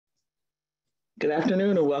Good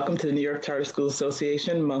afternoon and welcome to the New York Charter School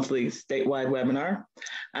Association monthly statewide webinar.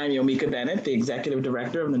 I'm Yomika Bennett, the Executive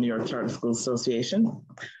Director of the New York Charter Schools Association.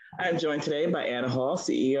 I'm joined today by Anna Hall,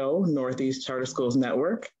 CEO, Northeast Charter Schools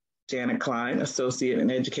Network, Janet Klein, Associate in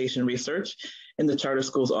Education Research in the Charter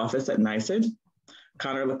Schools Office at NYSED,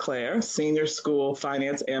 Connor LeClaire, Senior School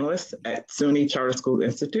Finance Analyst at SUNY Charter Schools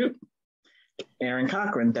Institute, Aaron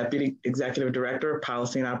Cochran, Deputy Executive Director of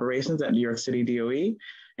Policy and Operations at New York City DOE,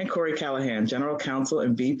 and Corey Callahan, General Counsel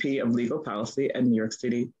and VP of Legal Policy at New York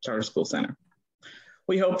City Charter School Center.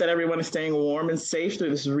 We hope that everyone is staying warm and safe through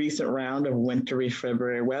this recent round of wintry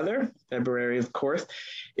February weather. February, of course,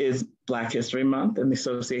 is Black History Month, and the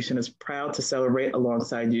association is proud to celebrate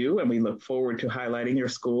alongside you, and we look forward to highlighting your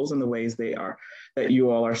schools and the ways that you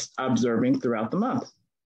all are observing throughout the month.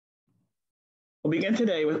 We'll begin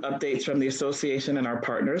today with updates from the association and our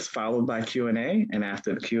partners, followed by Q&A, and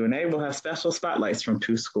after the Q&A, we'll have special spotlights from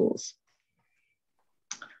 2 schools.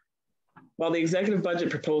 While the executive budget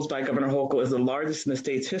proposed by Governor Hochul is the largest in the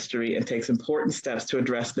state's history and takes important steps to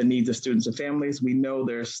address the needs of students and families, we know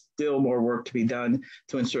there's still more work to be done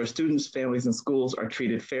to ensure students, families, and schools are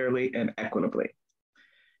treated fairly and equitably.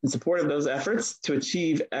 In support of those efforts to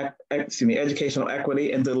achieve educational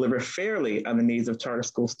equity and deliver fairly on the needs of charter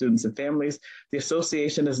school students and families, the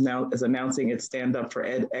association is announcing its Stand Up for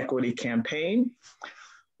Ed Equity campaign.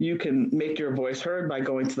 You can make your voice heard by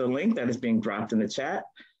going to the link that is being dropped in the chat.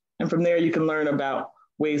 And from there, you can learn about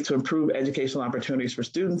ways to improve educational opportunities for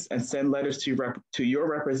students and send letters to your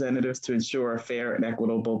representatives to ensure a fair and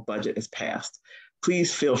equitable budget is passed.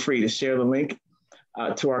 Please feel free to share the link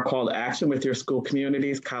to our call to action with your school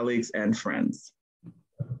communities, colleagues, and friends.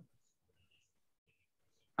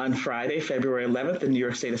 On Friday, February 11th, the New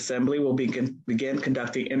York State Assembly will begin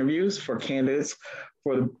conducting interviews for candidates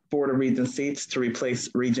for the Board of Regents seats to replace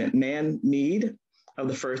Regent Nan Mead of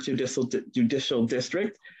the 1st Judicial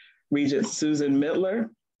District, Regent Susan Mittler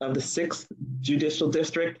of the 6th Judicial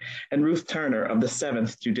District, and Ruth Turner of the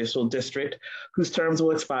 7th Judicial District, whose terms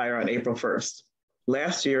will expire on April 1st.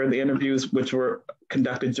 Last year, the interviews, which were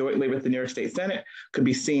conducted jointly with the New York State Senate, could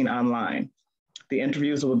be seen online. The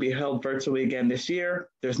interviews will be held virtually again this year.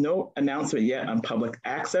 There's no announcement yet on public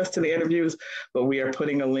access to the interviews, but we are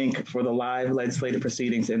putting a link for the live legislative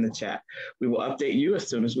proceedings in the chat. We will update you as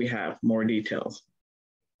soon as we have more details.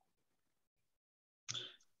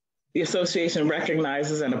 The association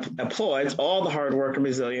recognizes and applauds all the hard work and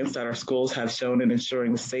resilience that our schools have shown in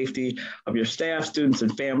ensuring the safety of your staff, students,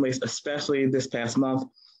 and families, especially this past month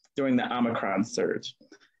during the Omicron surge.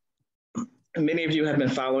 And many of you have been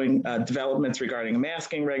following developments regarding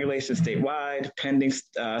masking regulations statewide, pending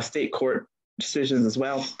state court decisions as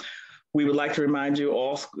well. We would like to remind you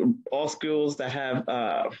all schools that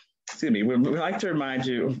have we would like to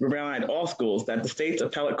remind all schools that the state's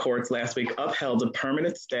appellate courts last week upheld a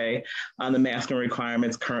permanent stay on the masking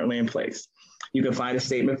requirements currently in place. You can find a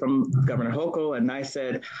statement from Governor Hochul and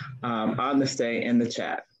NYSED on the stay in the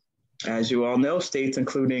chat. As you all know, states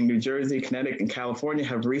including New Jersey, Connecticut, and California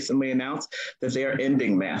have recently announced that they are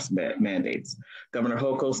ending mask mandates. Governor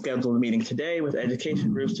Hochul scheduled a meeting today with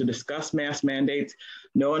education groups to discuss mask mandates.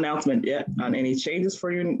 No announcement yet on any changes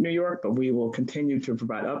for New York, but we will continue to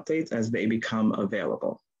provide updates as they become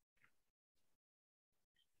available.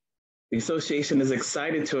 The association is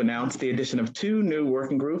excited to announce the addition of 2 new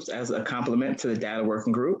working groups as a complement to the data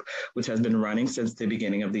working group, which has been running since the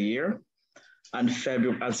beginning of the year. On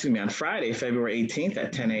Friday, February 18th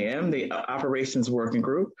at 10 a.m., the Operations Working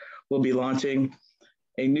Group will be launching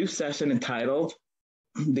a new session entitled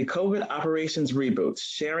The COVID Operations Reboot,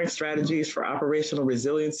 Sharing Strategies for Operational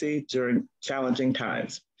Resiliency During Challenging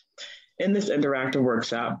Times. In this interactive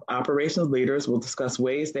workshop, operations leaders will discuss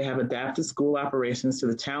ways they have adapted school operations to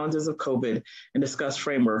the challenges of COVID and discuss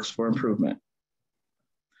frameworks for improvement.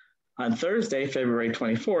 On Thursday, February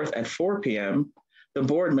 24th at 4 p.m., the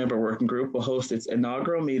Board Member Working Group will host its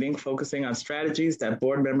inaugural meeting focusing on strategies that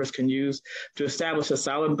board members can use to establish a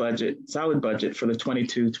solid budget for the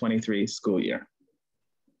 22-23 school year.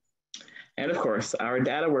 And of course, our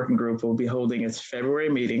Data Working Group will be holding its February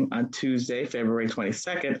meeting on Tuesday, February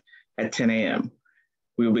 22nd at 10 a.m.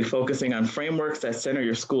 We will be focusing on frameworks that center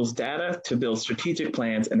your school's data to build strategic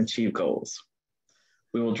plans and achieve goals.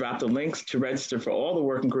 We will drop the links to register for all the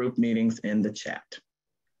working group meetings in the chat.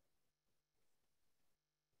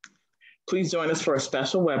 Please join us for a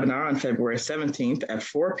special webinar on February 17th at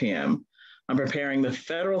 4 p.m. on preparing the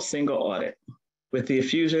federal single audit. With the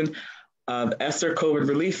infusion of ESSER COVID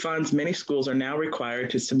relief funds, many schools are now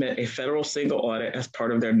required to submit a federal single audit as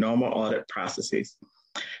part of their normal audit processes.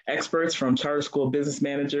 Experts from charter school business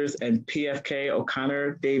managers and PFK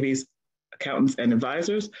O'Connor Davies accountants, and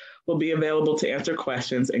advisors will be available to answer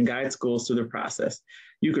questions and guide schools through the process.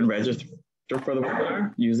 You can register for the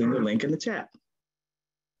webinar using the link in the chat.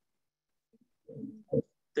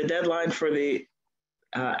 The deadline for the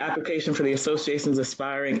application for the association's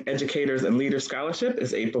Aspiring Educators and Leaders Scholarship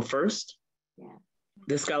is April 1st. Yeah.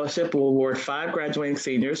 This scholarship will award 5 graduating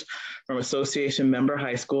seniors from association member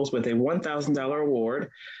high schools with a $1,000 award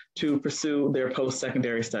to pursue their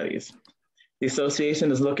post-secondary studies. The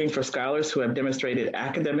association is looking for scholars who have demonstrated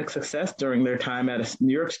academic success during their time at a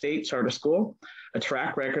New York State charter school, a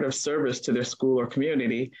track record of service to their school or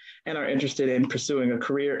community, and are interested in pursuing a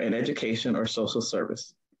career in education or social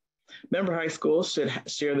service. Member high schools should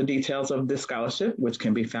share the details of this scholarship, which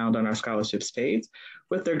can be found on our scholarships page,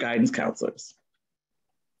 with their guidance counselors.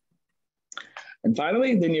 And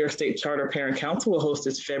finally, the New York State Charter Parent Council will host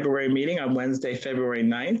its February meeting on Wednesday, February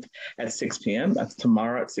 9th at 6 p.m. That's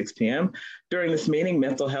tomorrow at 6 p.m. During this meeting,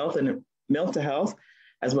 mental health,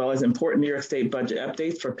 as well as important New York State budget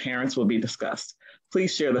updates for parents will be discussed.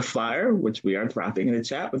 Please share the flyer, which we are dropping in the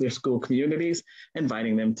chat, with your school communities,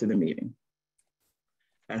 inviting them to the meeting.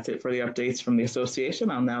 That's it for the updates from the association.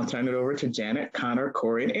 I'll now turn it over to Janet, Connor,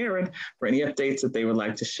 Corey, and Aaron for any updates that they would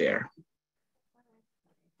like to share.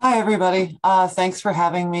 Hi, everybody. Thanks for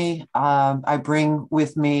having me. I bring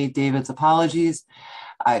with me David's apologies.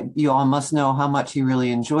 You all must know how much he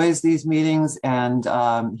really enjoys these meetings, and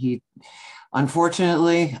he,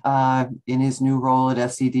 unfortunately, in his new role at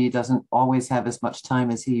SCD, doesn't always have as much time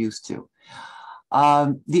as he used to.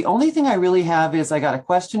 The only thing I really have is I got a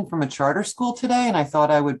question from a charter school today, and I thought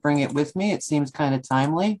I would bring it with me. It seems kind of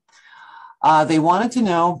timely. They wanted to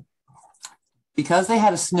know, because they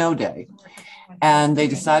had a snow day, and they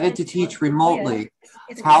decided to teach remotely.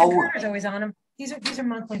 It's how is always on them. These are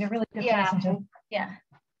monthly. They're really good. Yeah.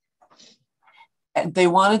 They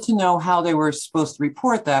wanted to know how they were supposed to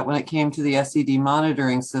report that when it came to the SED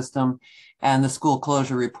monitoring system and the school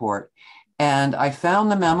closure report. And I found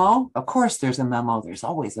the memo. Of course, there's a memo. There's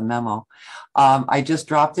always a memo. I just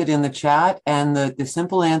dropped it in the chat, and the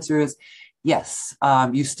simple answer is yes.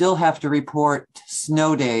 You still have to report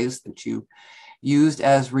snow days that you used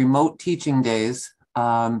as remote teaching days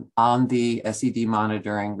on the SED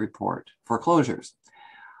monitoring report for closures.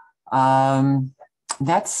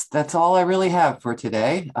 That's all I really have for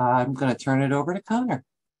today. I'm going to turn it over to Connor.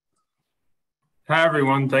 Hi,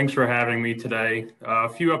 everyone. Thanks for having me today. A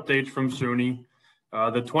few updates from SUNY.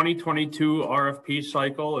 The 2022 RFP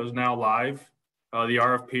cycle is now live. The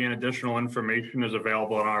RFP and additional information is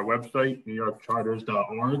available on our website,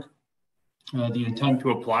 newyorkcharters.org. The intent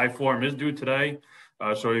to apply form is due today.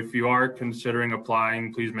 So if you are considering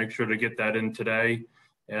applying, please make sure to get that in today.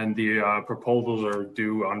 And the proposals are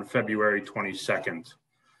due on February 22nd.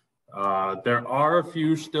 There are a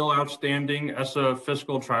few still outstanding ESSA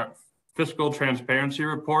fiscal transparency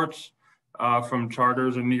reports from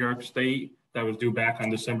charters in New York State that was due back on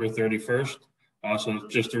December 31st. So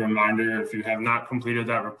just a reminder, if you have not completed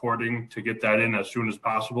that reporting, to get that in as soon as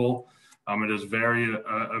possible. It is very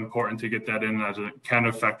important to get that in, as it can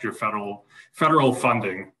affect your federal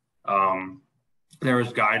funding. There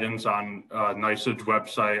is guidance on NYSEG's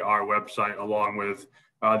website, our website, along with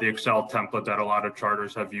the Excel template that a lot of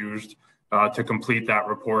charters have used to complete that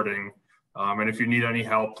reporting. And if you need any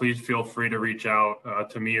help, please feel free to reach out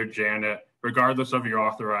to me or Janet, regardless of your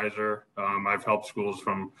authorizer. I've helped schools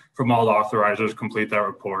from all authorizers complete that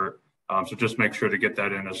report. So just make sure to get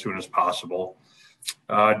that in as soon as possible.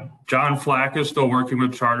 John Flack is still working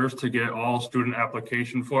with charters to get all student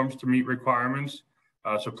application forms to meet requirements.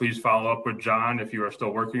 So please follow up with John if you are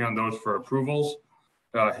still working on those for approvals.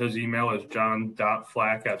 His email is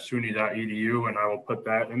john.flack@suny.edu, and I will put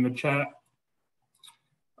that in the chat.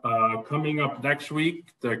 Coming up next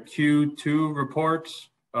week, the Q2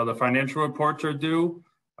 reports, the financial reports are due.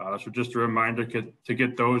 So just a reminder to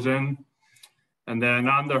get those in. And then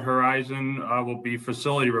on the horizon will be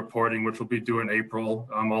facility reporting, which will be due in April.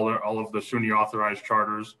 All of the SUNY authorized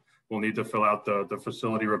charters will need to fill out the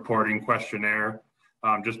facility reporting questionnaire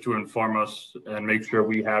just to inform us and make sure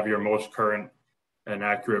we have your most current and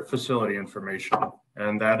accurate facility information.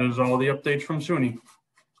 And that is all the updates from SUNY.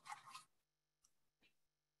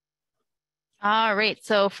 All right,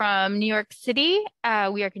 so from New York City,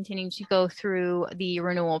 we are continuing to go through the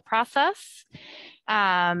renewal process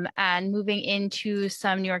and moving into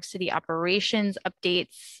some New York City operations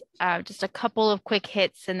updates. Just a couple of quick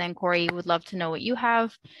hits, and then Corey would love to know what you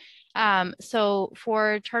have. So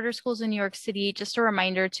for charter schools in New York City, just a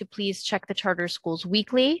reminder to please check the Charter Schools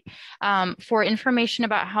Weekly for information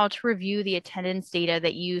about how to review the attendance data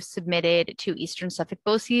that you submitted to Eastern Suffolk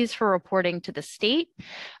BOCES for reporting to the state.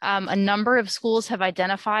 A number of schools have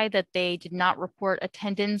identified that they did not report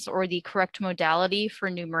attendance or the correct modality for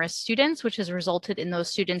numerous students, which has resulted in those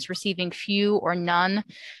students receiving few or none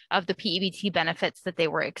of the PEBT benefits that they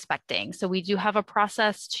were expecting. So we do have a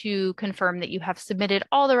process to confirm that you have submitted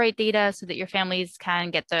all the right data so that your families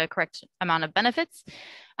can get the correct amount of benefits.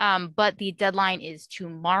 But the deadline is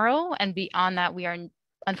tomorrow, and beyond that, we are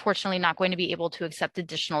unfortunately not going to be able to accept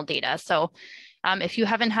additional data. So if you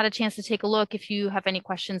haven't had a chance to take a look, if you have any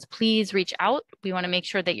questions, please reach out. We want to make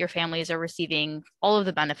sure that your families are receiving all of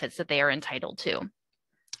the benefits that they are entitled to.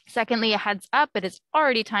 Secondly, a heads up, it is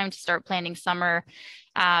already time to start planning summer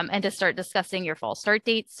and to start discussing your fall start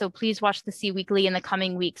dates. So please watch the C Weekly in the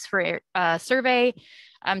coming weeks for a survey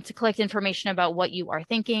to collect information about what you are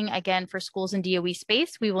thinking. Again, for schools in DOE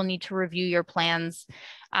space, we will need to review your plans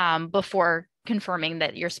before confirming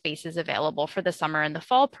that your space is available for the summer and the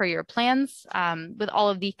fall per your plans with all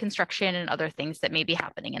of the construction and other things that may be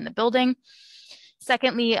happening in the building.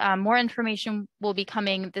 Secondly, more information will be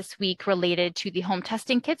coming this week related to the home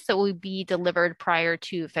testing kits that will be delivered prior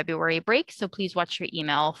to February break. So please watch your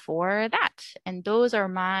email for that. And those are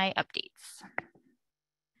my updates.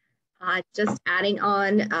 Just adding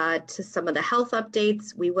on to some of the health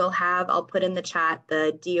updates, we will have, I'll put in the chat,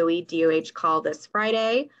 the DOE-DOH call this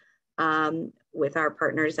Friday with our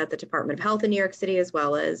partners at the Department of Health in New York City, as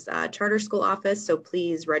well as charter school office. So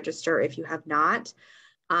please register if you have not.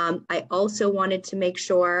 I also wanted to make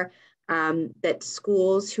sure that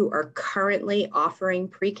schools who are currently offering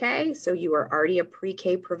pre-K, so you are already a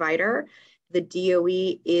pre-K provider, the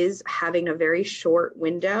DOE is having a very short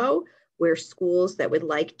window where schools that would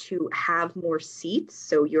like to have more seats,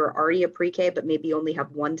 so you're already a pre-K, but maybe only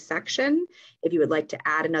have one section. If you would like to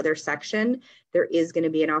add another section, there is going to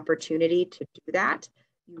be an opportunity to do that.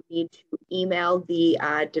 You need to email the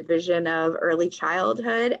Division of Early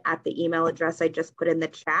Childhood at the email address I just put in the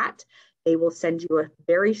chat. They will send you a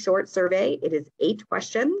very short survey. It is 8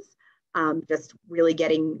 questions, just really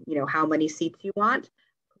getting, how many seats you want.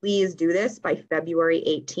 Please do this by February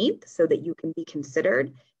 18th so that you can be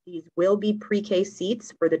considered. These will be pre-K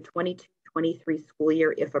seats for the 22-23 school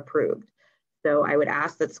year if approved. So I would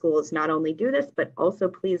ask that schools not only do this, but also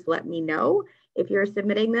please let me know if you're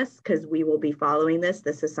submitting this, because we will be following this.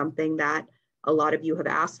 This is something that a lot of you have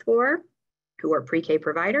asked for who are pre-K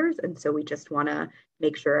providers. And so we just want to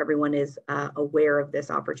make sure everyone is aware of this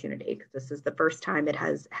opportunity, because this is the first time it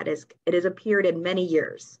has appeared in many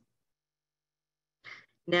years.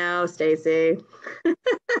 No, Stacy.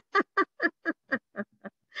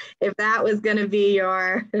 If that was going to be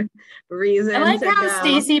your reason, I like how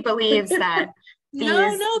Stacy believes that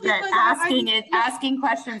asking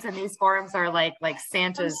questions in these forums are like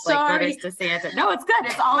Santa's letters to Santa. No, it's good.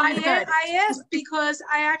 It's always good. I asked because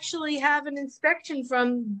I actually have an inspection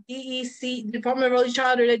from DEC, Department of Early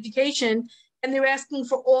Childhood Education, and they're asking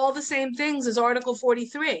for all the same things as Article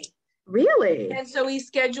 43. Really? And so he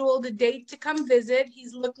scheduled a date to come visit.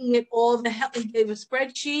 He's looking at all the help. He gave a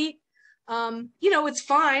spreadsheet. It's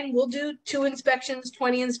fine. We'll do 2 inspections,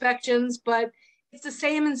 20 inspections, but it's the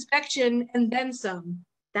same inspection and then some.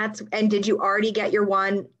 And did you already get your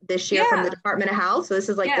one this year from the Department of Health? So this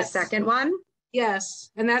is like the second one?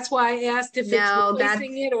 Yes. And that's why I asked if it's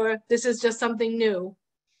replacing it or this is just something new.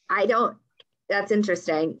 That's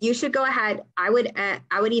interesting. You should go ahead. I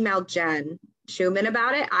would email Jen Schumann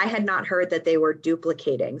about it. I had not heard that they were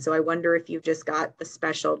duplicating. So I wonder if you just got the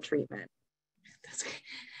special treatment.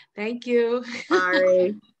 Thank you.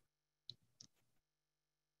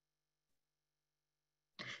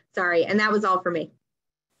 Sorry. And that was all for me.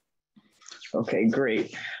 Okay,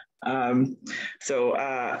 great. So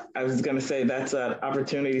I was going to say that's an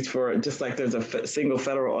opportunity for, just like there's a single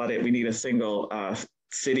federal audit, we need a single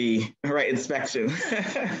city inspection.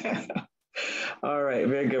 All right,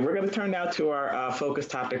 very good. We're going to turn now to our focus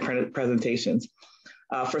topic presentations.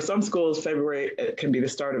 For some schools, February can be the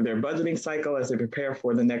start of their budgeting cycle as they prepare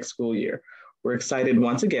for the next school year. We're excited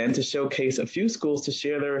once again to showcase a few schools to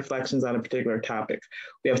share their reflections on a particular topic.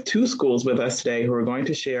 We have 2 schools with us today who are going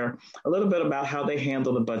to share a little bit about how they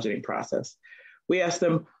handle the budgeting process. We asked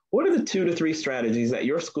them, what are the 2 to 3 strategies that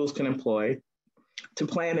your schools can employ to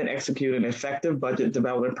plan and execute an effective budget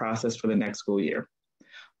development process for the next school year?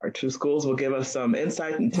 Our 2 schools will give us some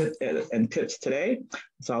insight and tips today.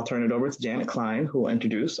 So I'll turn it over to Janet Klein, who will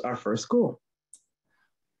introduce our first school.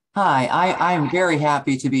 Hi, I am very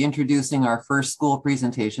happy to be introducing our first school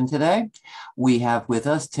presentation today. We have with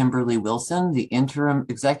us Timberly Wilson, the Interim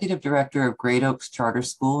Executive Director of Great Oaks Charter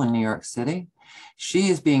School in New York City. She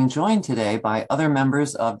is being joined today by other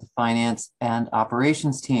members of the Finance and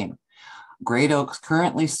Operations team. Great Oaks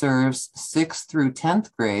currently serves 6th through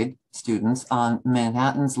 10th grade students on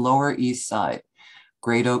Manhattan's Lower East Side.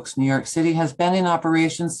 Great Oaks, New York City has been in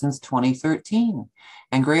operation since 2013,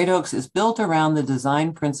 and Great Oaks is built around the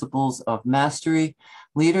design principles of mastery,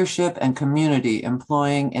 leadership, and community,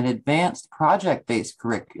 employing an advanced project-based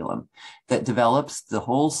curriculum that develops the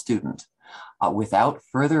whole student. Without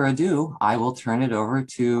further ado, I will turn it over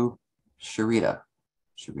to Sharita.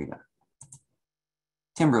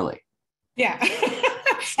 Timberly. Yeah.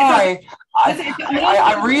 Sorry,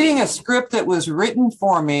 I'm reading a script that was written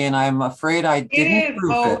for me, and I'm afraid I didn't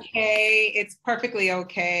proof it. Okay, it's perfectly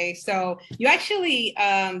okay. So you actually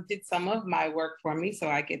did some of my work for me, so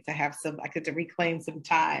I get to reclaim some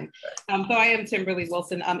time. So I am Timberly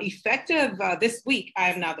Wilson. Effective this week,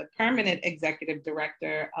 I am now the permanent executive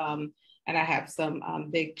director. And I have some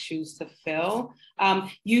big shoes to fill.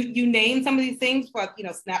 You named some of these things, but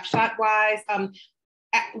snapshot wise.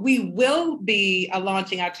 We will be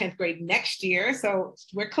launching our 10th grade next year. So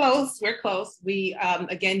we're close. We,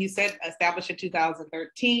 again, you said established in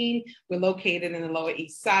 2013. We're located in the Lower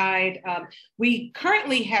East Side. We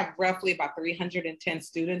currently have roughly about 310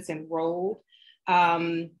 students enrolled.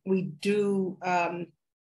 We do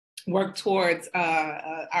work towards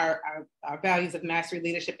our values of mastery,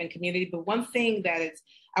 leadership, and community. But one thing that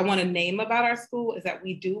I want to name about our school is that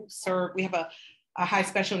we have a high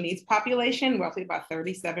special needs population, roughly about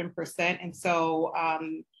 37%. And so,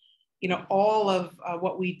 all of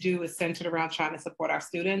what we do is centered around trying to support our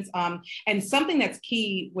students. And something that's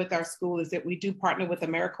key with our school is that we do partner with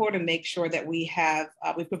AmeriCorps to make sure that we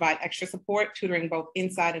provide extra support, tutoring both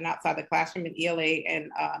inside and outside the classroom in ELA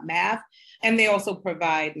and math. And they also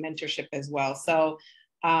provide mentorship as well. So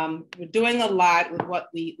we're doing a lot with what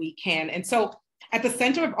we can. And so at the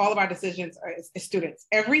center of all of our decisions is students.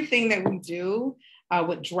 Everything that we do,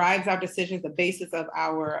 what drives our decisions, the basis of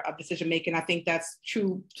our decision making. I think that's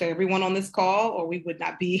true to everyone on this call, or we would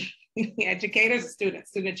not be educators, student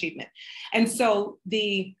achievement. And so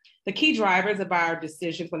the key drivers of our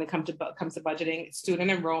decisions when it comes to budgeting,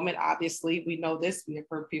 student enrollment, obviously, we know this, we have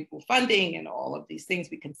for pupil funding and all of these things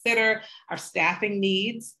we consider, our staffing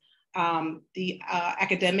needs, the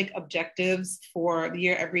academic objectives for the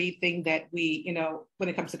year, everything that we, when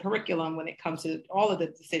it comes to curriculum, when it comes to all of the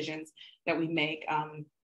decisions that we make,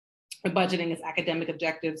 the budgeting is academic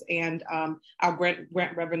objectives, and our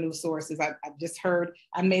grant revenue sources. I've just heard,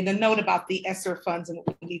 I made a note about the ESSER funds and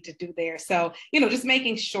what we need to do there. So, just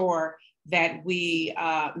making sure that we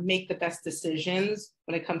make the best decisions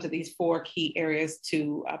when it comes to these 4 key areas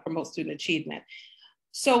to promote student achievement.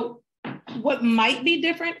 So what might be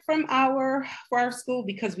different for our school,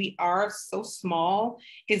 because we are so small,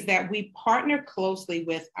 is that we partner closely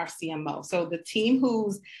with our CMO. So the team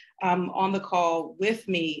who's on the call with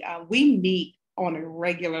me, we meet on a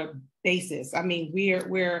regular basis. I mean,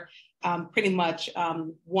 we're pretty much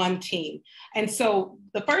one team. And so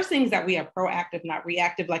the first things that we are proactive, not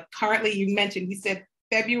reactive. Like currently you mentioned, we said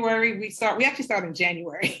February, we actually started in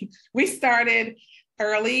January. We started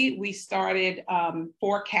early. We started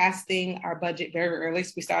forecasting our budget very early.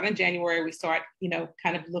 So we started in January. We start,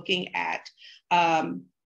 kind of looking at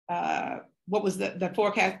what was the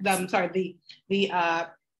forecast. The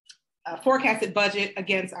forecasted budget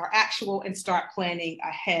against our actual and start planning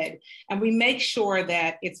ahead. And we make sure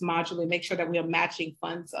that it's modular, make sure that we are matching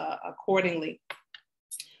funds accordingly.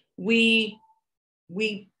 We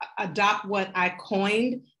adopt what I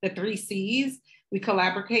coined the 3 C's. We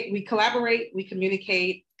collaborate, we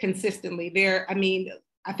communicate consistently.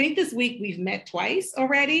 I think this week we've met twice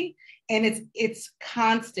already, and it's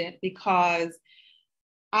constant because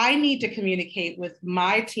I need to communicate with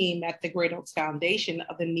my team at the Great Oaks Foundation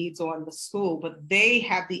of the needs on the school, but they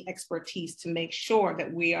have the expertise to make sure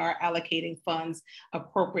that we are allocating funds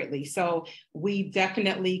appropriately. So we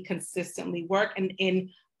definitely consistently work. And in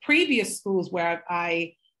previous schools where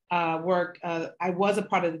I work, I was a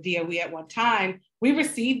part of the DOE at one time, we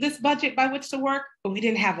received this budget by which to work, but we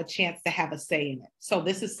didn't have a chance to have a say in it. So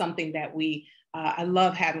this is something that I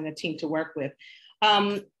love having a team to work with.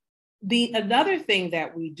 Another thing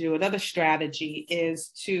that we do, another strategy, is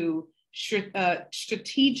to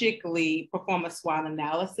strategically perform a SWOT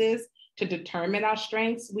analysis to determine our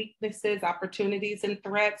strengths, weaknesses, opportunities, and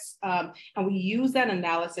threats. And we use that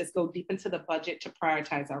analysis, go deep into the budget to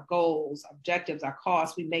prioritize our goals, objectives, our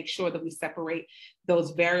costs. We make sure that we separate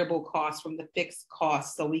those variable costs from the fixed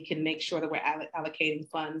costs so we can make sure that we're allocating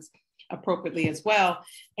funds appropriately as well.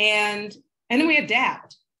 And then we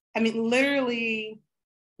adapt. I mean, literally,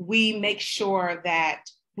 we make sure that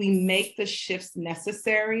we make the shifts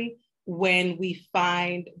necessary when we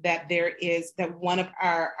find that that one of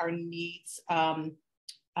our needs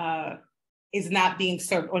is not being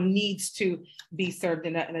served or needs to be served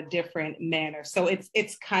in a different manner. So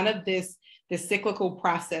it's kind of this cyclical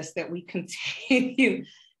process that we continue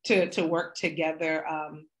to work together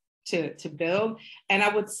to build. And I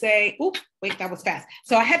would say, wait, that was fast.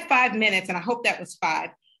 So I had 5 minutes, and I hope that was 5.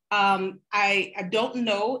 I don't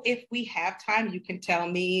know if we have time. You can tell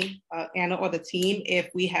me, Anna or the team, if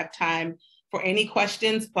we have time for any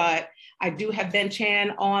questions, but I do have Ben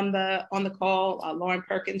Chan on the call, Lauren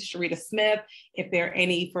Perkins, Sharita Smith, if there are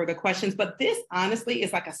any further questions. But this honestly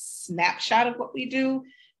is like a snapshot of what we do,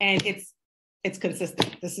 and it's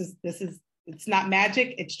consistent. It's not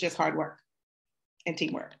magic, it's just hard work and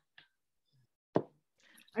teamwork.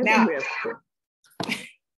 Now,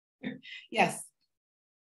 yes.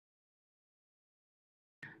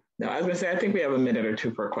 No, I was gonna say, I think we have a minute or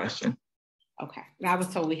two per question. Okay, now I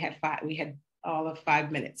was told we had all of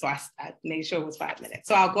 5 minutes. So I made sure it was 5 minutes.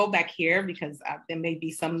 So I'll go back here because there may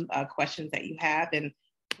be some questions that you have, and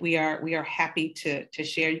we are happy to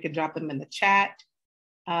share. You can drop them in the chat.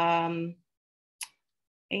 And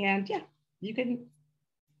yeah, we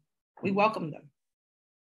welcome them.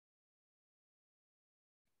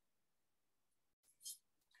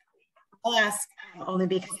 I'll ask only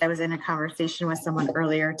because I was in a conversation with someone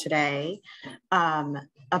earlier today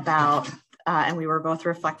about, and we were both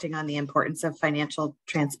reflecting on the importance of financial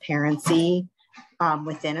transparency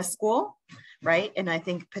within a school, right? And I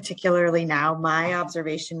think particularly now, my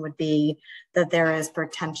observation would be that there is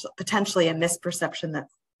potentially a misperception that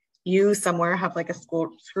you somewhere have like a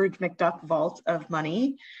Scrooge McDuck vault of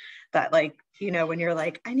money that, like, you know, when you're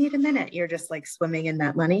like, I need a minute, you're just like swimming in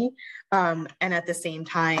that money. And at the same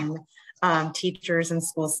time, teachers and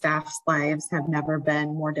school staff's lives have never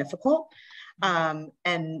been more difficult. And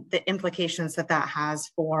the implications that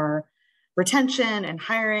has for retention and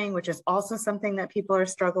hiring, which is also something that people are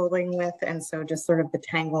struggling with. And so just sort of the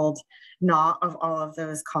tangled knot of all of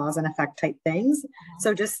those cause and effect type things.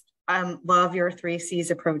 So just love your 3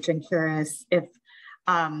 C's approach, and curious if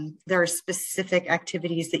there are specific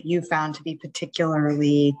activities that you found to be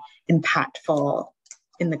particularly impactful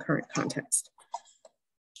in the current context.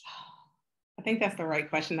 I think that's the right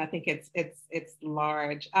question. I think it's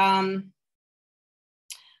large. I'll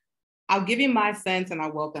give you my sense, and I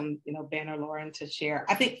welcome, Ben or Lauren to share.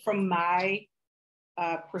 I think from my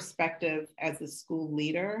perspective as a school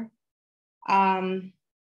leader, I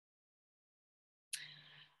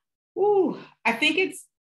think it's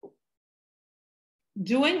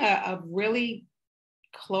doing a really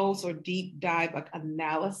close or deep dive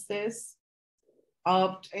analysis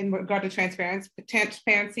in regard to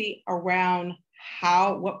transparency around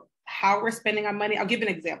how we're spending our money. I'll give an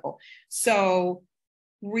example. So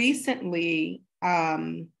recently,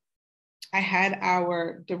 I had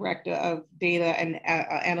our director of data and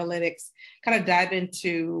analytics kind of dive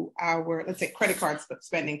into our, let's say, credit card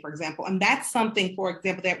spending, for example. And that's something, for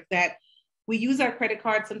example, that we use our credit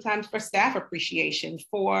card sometimes for staff appreciation,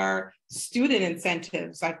 for student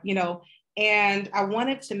incentives, and I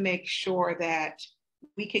wanted to make sure that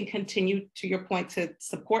we can continue, to your point, to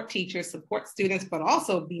support teachers, support students, but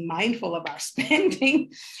also be mindful of our spending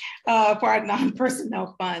for our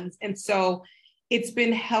non-personnel funds. And so it's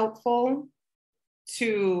been helpful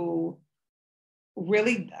to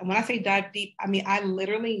really, when I say dive deep, I mean, I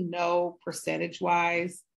literally know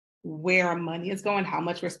percentage-wise where our money is going, how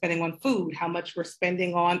much we're spending on food, how much we're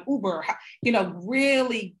spending on Uber,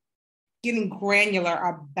 really getting granular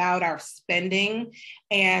about our spending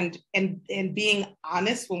and being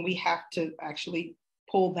honest when we have to actually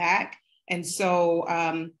pull back. And so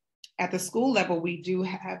at the school level, we do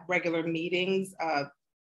have regular meetings,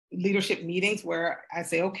 leadership meetings, where I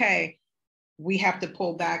say, okay, we have to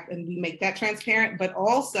pull back, and we make that transparent, but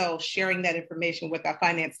also sharing that information with our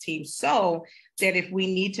finance team so that if we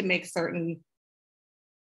need to make certain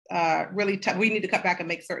we need to cut back and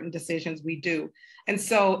make certain decisions, we do. And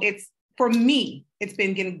so for me, it's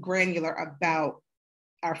been getting granular about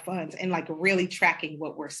our funds and like really tracking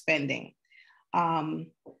what we're spending.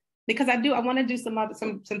 Because I want to do some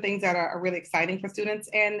things that are really exciting for students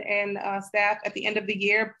and staff at the end of the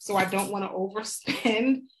year. So I don't want to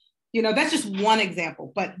overspend You know, that's just one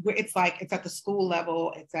example, but it's like, it's at the school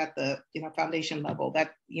level, it's at the, you know, foundation level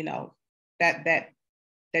that, you know, that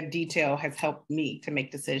detail has helped me to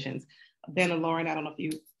make decisions. Ben and Lauren, I don't know if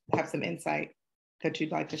you have some insight that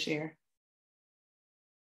you'd like to share.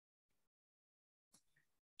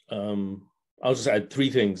 I'll just add three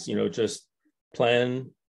things, you know, just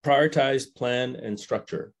plan, prioritize, plan, and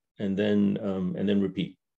structure, and then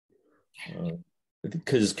repeat.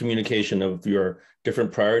 Because communication of your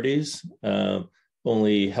different priorities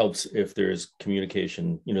only helps if there's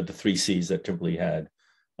communication, you know, the 3 C's that Kimberly had,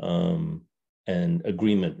 and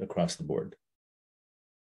agreement across the board.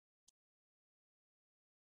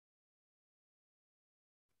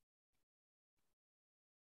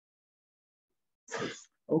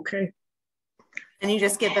 Okay. And you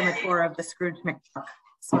just give them a tour of the Scrooge McDuck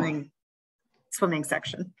swimming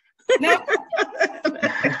section. No.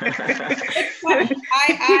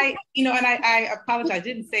 I you know, and I apologize, I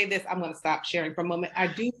didn't say this. I'm going to stop sharing for a moment. I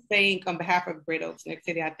do think on behalf of Great Oaks, New York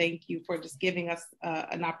City, I thank you for just giving us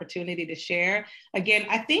an opportunity to share. Again,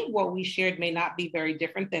 I think what we shared may not be very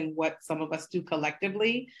different than what some of us do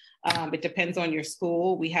collectively. It depends on your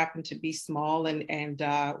school. We happen to be small and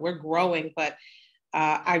we're growing, but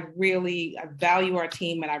I value our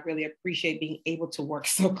team, and I really appreciate being able to work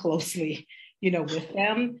so closely, you know, with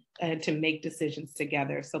them and to make decisions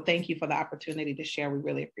together. So thank you for the opportunity to share. We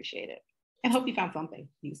really appreciate it, and hope you found something,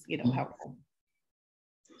 you know, helpful.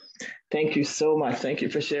 Thank you so much. Thank you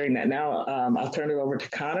for sharing that. Now I'll turn it over to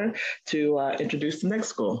Connor to introduce the next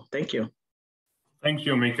school. Thank you. Thank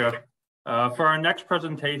you, Mika. For our next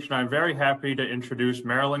presentation, I'm very happy to introduce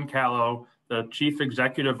Marilyn Callow, the Chief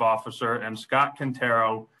Executive Officer, and Scott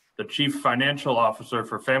Quintero, the Chief Financial Officer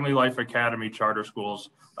for Family Life Academy Charter Schools,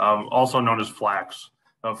 also known as FLAX.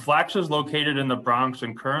 FLAX is located in the Bronx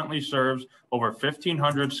and currently serves over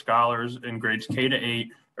 1,500 scholars in grades K-8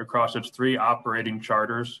 across its 3 operating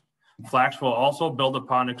charters. FLAX will also build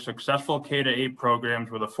upon its successful K-8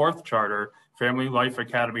 programs with a 4th charter, Family Life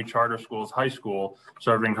Academy Charter Schools High School,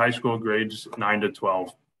 serving high school grades 9 to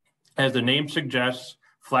 12. As the name suggests,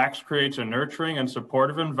 FLAX creates a nurturing and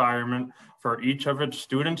supportive environment for each of its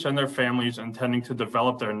students and their families, intending to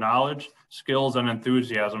develop their knowledge, skills, and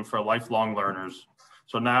enthusiasm for lifelong learners.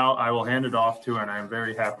 So now I will hand it off to, and I'm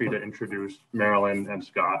very happy to introduce Marilyn and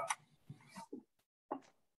Scott.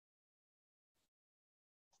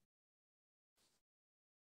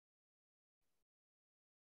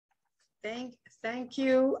 Thank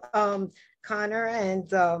you, Connor,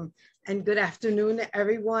 and good afternoon,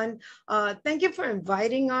 everyone. Thank you for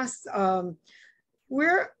inviting us.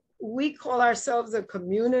 We call ourselves a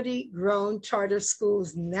community-grown charter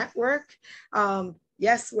schools network.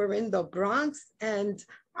 Yes, we're in the Bronx, and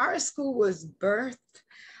our school was birthed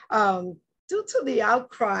due to the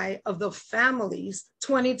outcry of the families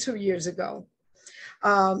 22 years ago.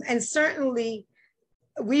 And certainly,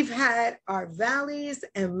 we've had our valleys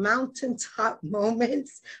and mountaintop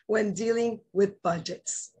moments when dealing with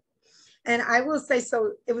budgets. And I will say,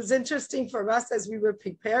 so it was interesting for us as we were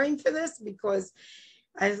preparing for this, because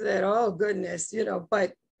I said, oh goodness, you know,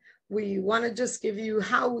 but we want to just give you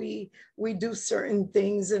how we do certain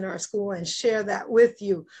things in our school and share that with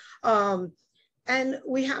you. And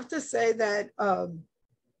we have to say that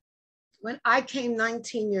when I came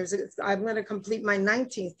 19 years ago, I'm going to complete my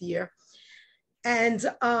 19th year. And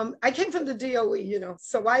I came from the DOE, you know,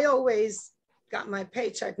 so I always got my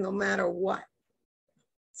paycheck no matter what.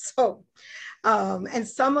 So, and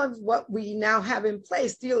some of what we now have in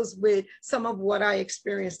place deals with some of what I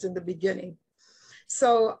experienced in the beginning.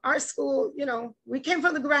 So our school, you know, we came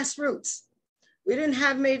from the grassroots. We didn't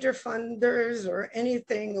have major funders or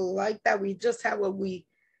anything like that. We just had what we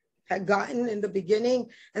had gotten in the beginning.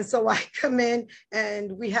 And so I come in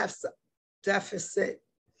and we have some deficit.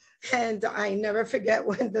 And I never forget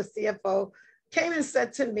when the CFO came and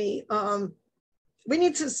said to me, we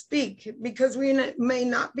need to speak because we may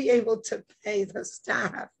not be able to pay the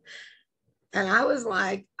staff. And I was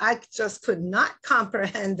like, I just could not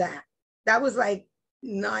comprehend that. That was like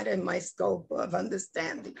not in my scope of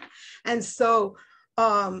understanding. And so,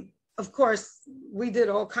 of course, we did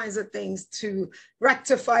all kinds of things to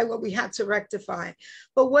rectify what we had to rectify.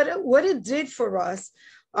 But what it did for us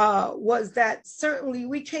was that certainly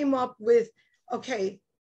we came up with, okay,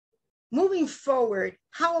 moving forward,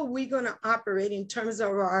 how are we going to operate in terms of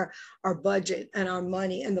our budget and our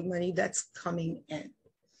money and the money that's coming in?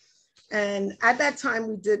 And at that time,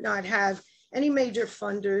 we did not have any major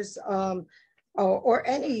funders or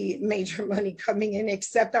any major money coming in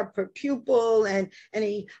except our per pupil and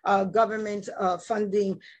any government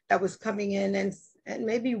funding that was coming in, and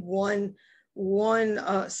maybe one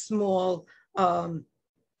small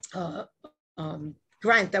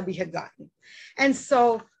grant that we had gotten. And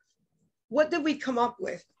so what did we come up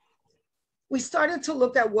with? We started to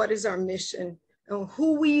look at what is our mission and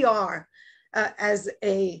who we are as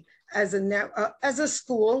a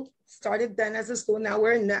school. Started then as a school, now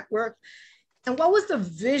we're a network. And what was the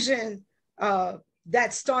vision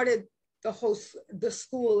that started the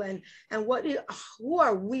school, and who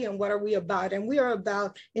are we and what are we about? And we are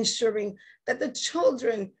about ensuring that the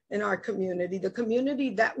children in our community, the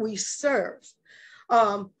community that we serve,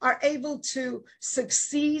 are able to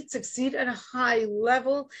succeed at a high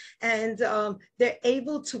level, and they're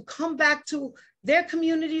able to come back to their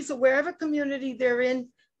communities or wherever community they're in,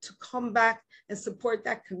 to come back and support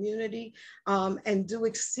that community and do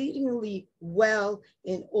exceedingly well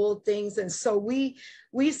in all things. And so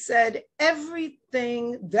we said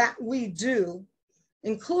everything that we do,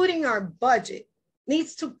 including our budget,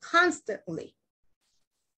 needs to constantly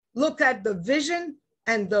look at the vision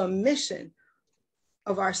and the mission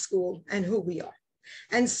of our school and who we are.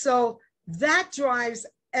 And so that drives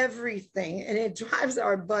everything, and it drives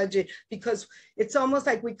our budget, because it's almost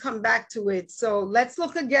like we come back to it. So let's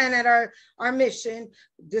look again at our mission.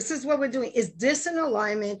 This is what we're doing. Is this in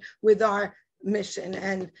alignment with our mission?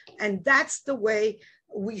 And that's the way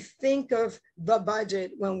we think of the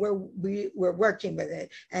budget when we're working with it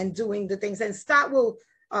and doing the things. And Scott will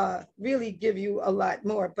really give you a lot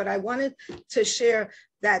more, but I wanted to share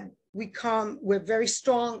that we're very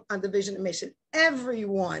strong on the vision and mission.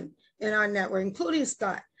 Everyone in our network, including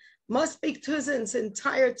Scott, must speak to his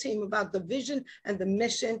entire team about the vision and the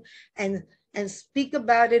mission, and speak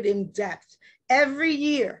about it in depth. Every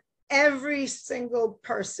year, every single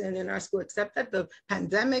person in our school, except that the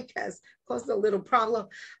pandemic has caused a little problem,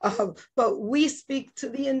 but we speak to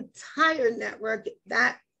the entire network.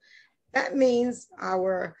 That means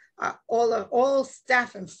all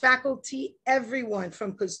staff and faculty, everyone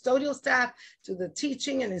from custodial staff to the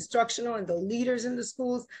teaching and instructional and the leaders in the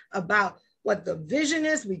schools, about what the vision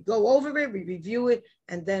is. We go over it, we review it,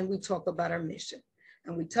 and then we talk about our mission.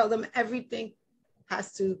 And we tell them everything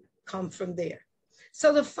has to come from there.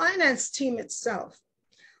 So the finance team itself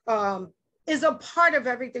is a part of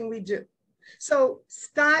everything we do. So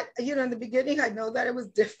Scott, in the beginning, I know that it was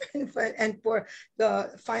different for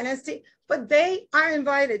the finance team, but they are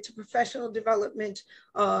invited to professional development.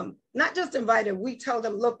 Not just invited, we tell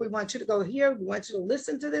them, look, we want you to go here. We want you to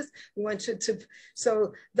listen to this. We want you to,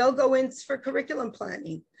 so they'll go in for curriculum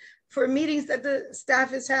planning, for meetings that the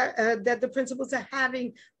staff is, that the principals are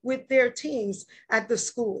having with their teams at the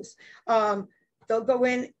schools. They'll go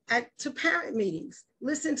in to parent meetings,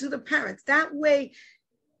 listen to the parents. That way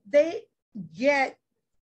they get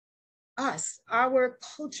us, our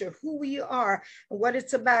culture, who we are, and what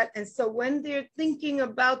it's about. And so when they're thinking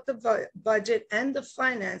about the budget and the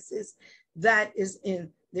finances, that is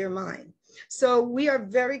in their mind. So we are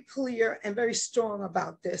very clear and very strong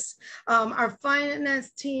about this. Our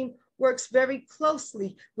finance team works very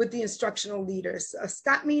closely with the instructional leaders.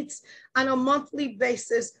 Scott meets on a monthly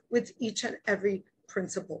basis with each and every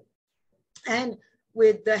principal and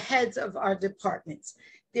with the heads of our departments.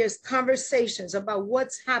 There's conversations about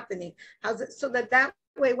what's happening, so that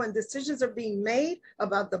way when decisions are being made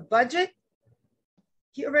about the budget,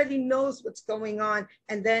 he already knows what's going on.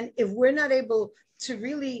 And then if we're not able to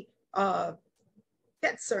really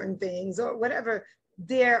get certain things or whatever,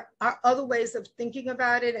 there are other ways of thinking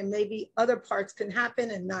about it, and maybe other parts can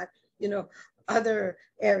happen and not, other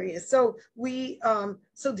areas. So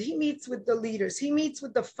so he meets with the leaders. He meets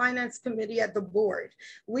with the finance committee at the board.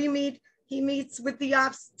 He meets with the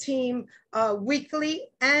ops team weekly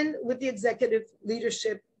and with the executive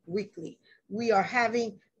leadership weekly. We are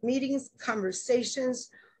having meetings, conversations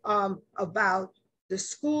about the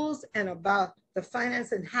schools and about the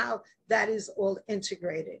finance and how that is all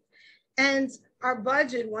integrated. And our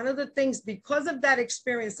budget, one of the things, because of that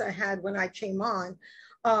experience I had when I came on,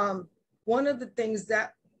 one of the things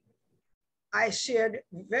that I shared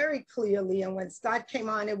very clearly, and when Scott came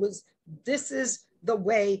on, it was, this is the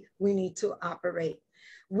way we need to operate.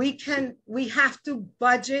 We have to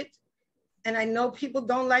budget, and I know people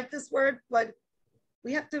don't like this word, but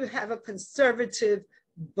we have to have a conservative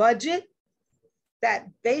budget that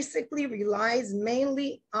basically relies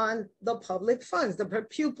mainly on the public funds, the per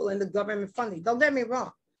pupil and the government funding. Don't get me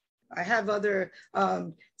wrong. I have other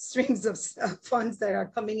streams of funds that are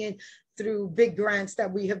coming in through big grants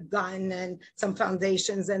that we have gotten and some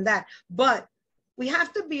foundations and that. But we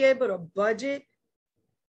have to be able to budget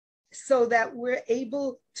so that we're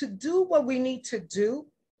able to do what we need to do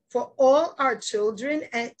for all our children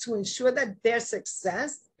and to ensure that their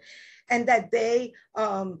success and that they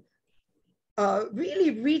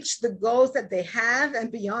really reach the goals that they have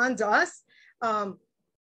and beyond us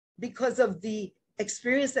because of the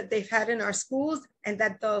experience that they've had in our schools, and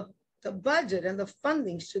that the budget and the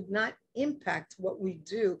funding should not impact what we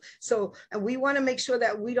do. So, and we want to make sure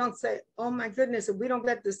that we don't say, oh my goodness, if we don't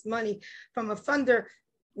get this money from a funder,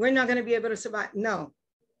 we're not going to be able to survive. No.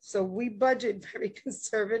 So we budget very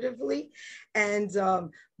conservatively, and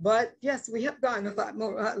but yes, we have gotten a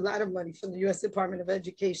lot of money from the U.S. Department of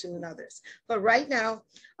Education and others. But right now,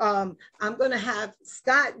 I'm going to have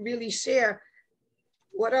Scott really share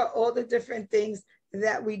what are all the different things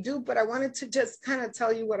that we do. But I wanted to just kind of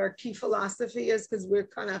tell you what our key philosophy is, because we're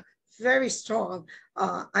kind of very strong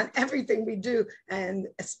on everything we do, and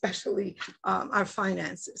especially our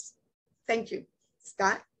finances. Thank you.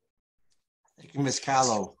 Scott? Thank you, Ms.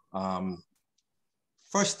 Callow.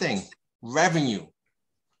 First thing, revenue,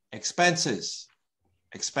 expenses,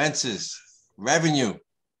 revenue,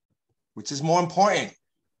 which is more important?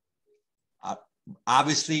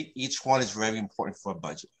 Obviously, each one is very important for a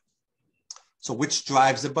budget. So which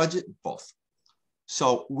drives the budget? Both.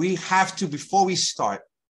 So we have to, before we start,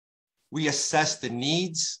 we assess the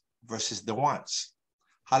needs versus the wants.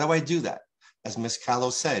 How do I do that? As Ms. Callow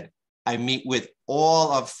said, I meet with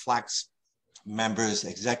all of FLAC's members,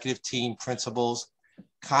 executive team, principals,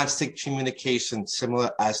 constant communication,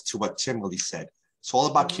 similar as to what Kimberly said. It's all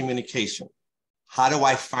about communication. How do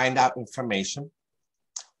I find out information?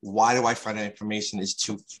 Why do I find out information? Is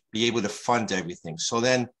to be able to fund everything. So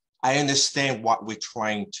then I understand what we're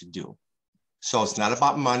trying to do. So it's not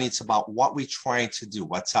about money, it's about what we're trying to do.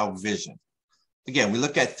 What's our vision? Again, we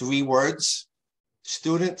look at 3 words: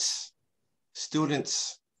 students,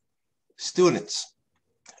 students, students.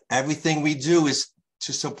 Everything we do is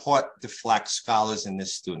to support the FLAC scholars and the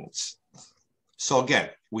students. So again,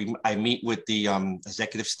 I meet with the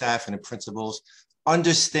executive staff and the principals,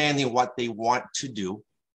 understanding what they want to do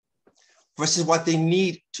versus what they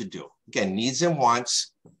need to do. Again, needs and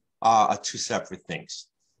wants are 2 separate things.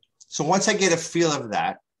 So once I get a feel of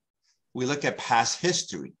that, we look at past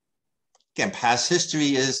history. Again, past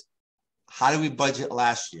history is, how do we budget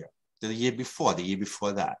last year, the year before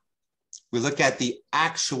that? We look at the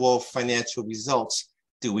actual financial results.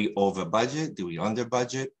 Do we over budget? Do we under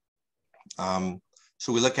budget?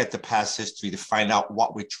 So we look at the past history to find out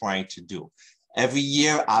what we're trying to do. Every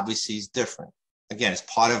year, obviously, is different. Again, as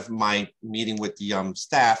part of my meeting with the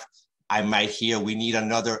staff, I might hear we need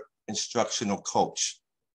another instructional coach.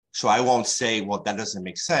 So I won't say, well, that doesn't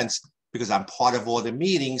make sense, because I'm part of all the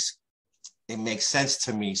meetings. It makes sense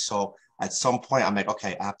to me. So at some point, I'm like,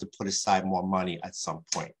 okay, I have to put aside more money at some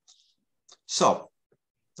point. So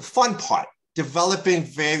the fun part, developing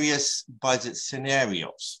various budget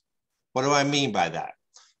scenarios. What do I mean by that?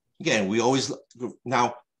 Again, we always,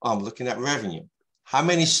 now looking at revenue. How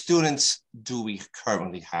many students do we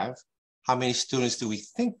currently have? How many students do we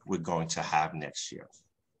think we're going to have next year?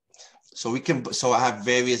 So I have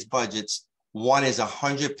various budgets. One is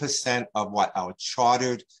 100% of what our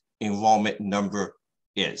chartered enrollment number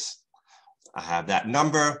is. I have that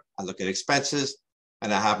number, I look at expenses,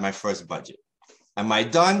 and I have my first budget. Am I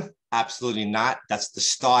done? Absolutely not. That's the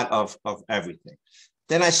start of everything.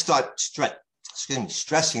 Then I start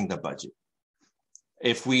stressing the budget.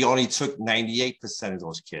 If we only took 98% of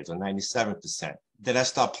those kids or 97%, then I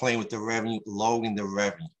start playing with the revenue, lowering the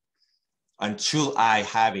revenue until I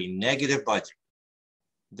have a negative budget.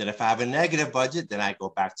 Then if I have a negative budget, then I go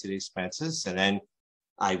back to the expenses and then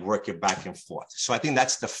I work it back and forth. So I think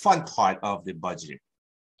that's the fun part of the budgeting,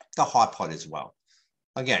 the hard part as well.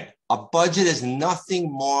 Again, a budget is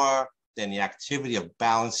nothing more than the activity of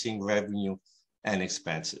balancing revenue and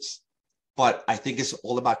expenses. But I think it's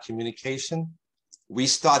all about communication. We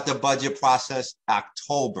start the budget process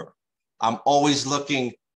October. I'm always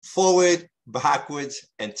looking forward, backwards,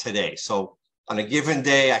 and today. So on a given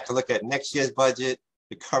day, I can look at next year's budget,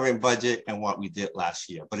 the current budget, and what we did last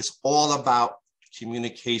year. But it's all about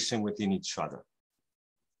communication within each other.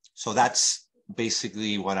 So that's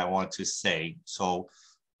basically what I want to say. So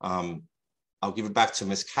I'll give it back to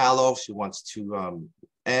Ms. Callow if she wants to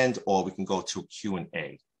end, or we can go to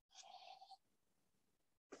Q&A.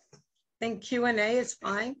 I think Q&A is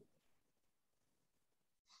fine.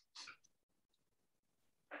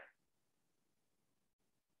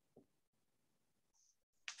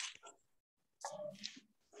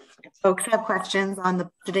 Folks have questions on the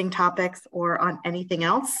budgeting topics or on anything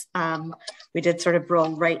else. We did sort of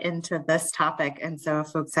roll right into this topic. And so if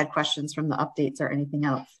folks had questions from the updates or anything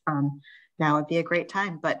else, now would be a great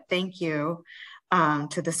time. But thank you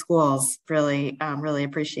to the schools. Really, really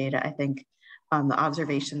appreciate it. I think the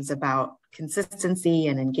observations about consistency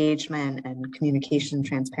and engagement and communication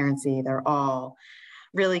transparency, they're all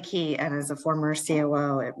really key. And as a former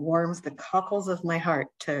COO, it warms the cockles of my heart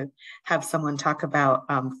to have someone talk about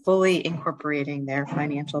fully incorporating their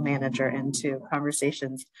financial manager into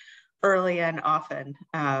conversations early and often,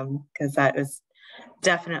 because that is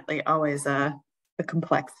definitely always a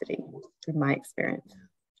complexity in my experience,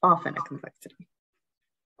 often a complexity.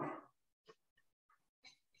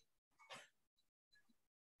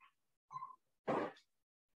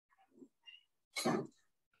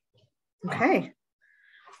 Okay.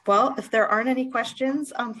 Well, if there aren't any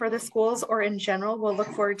questions for the schools or in general, we'll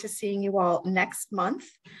look forward to seeing you all next month.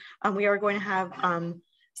 We are going to have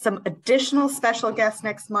some additional special guests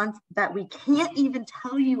next month that we can't even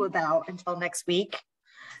tell you about until next week.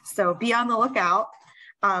 So be on the lookout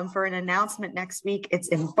for an announcement next week.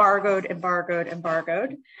 It's embargoed. And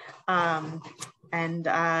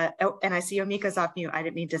I see Yomika's off mute. I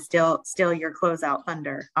didn't mean to steal your closeout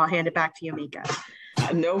thunder. I'll hand it back to Yomika.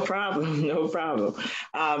 No problem, no problem.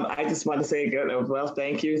 I just want to say well,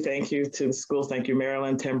 thank you to the schools. Thank you,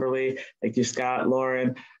 Marilyn, Timberly. Thank you, Scott,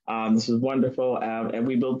 Lauren. This was wonderful, and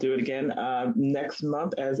we will do it again next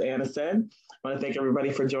month, as Anna said. I want to thank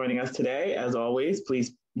everybody for joining us today. As always,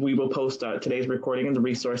 please, we will post today's recording in the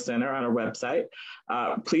Resource Center on our website.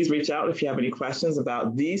 Please reach out if you have any questions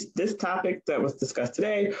about this topic that was discussed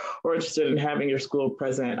today, or interested in having your school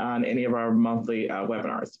present on any of our monthly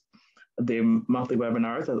webinars. The monthly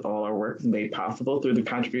webinars, as all our work is made possible through the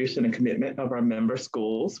contribution and commitment of our member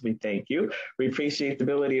schools. We thank you. We appreciate the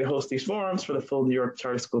ability to host these forums for the full New York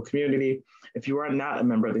Charter School community. If you are not a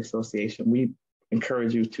member of the association, we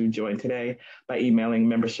encourage you to join today by emailing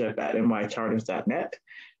membership@nycharters.net.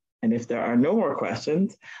 And if there are no more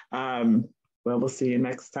questions, well, we'll see you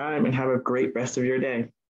next time, and have a great rest of your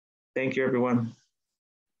day. Thank you, everyone.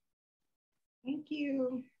 Thank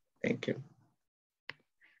you. Thank you.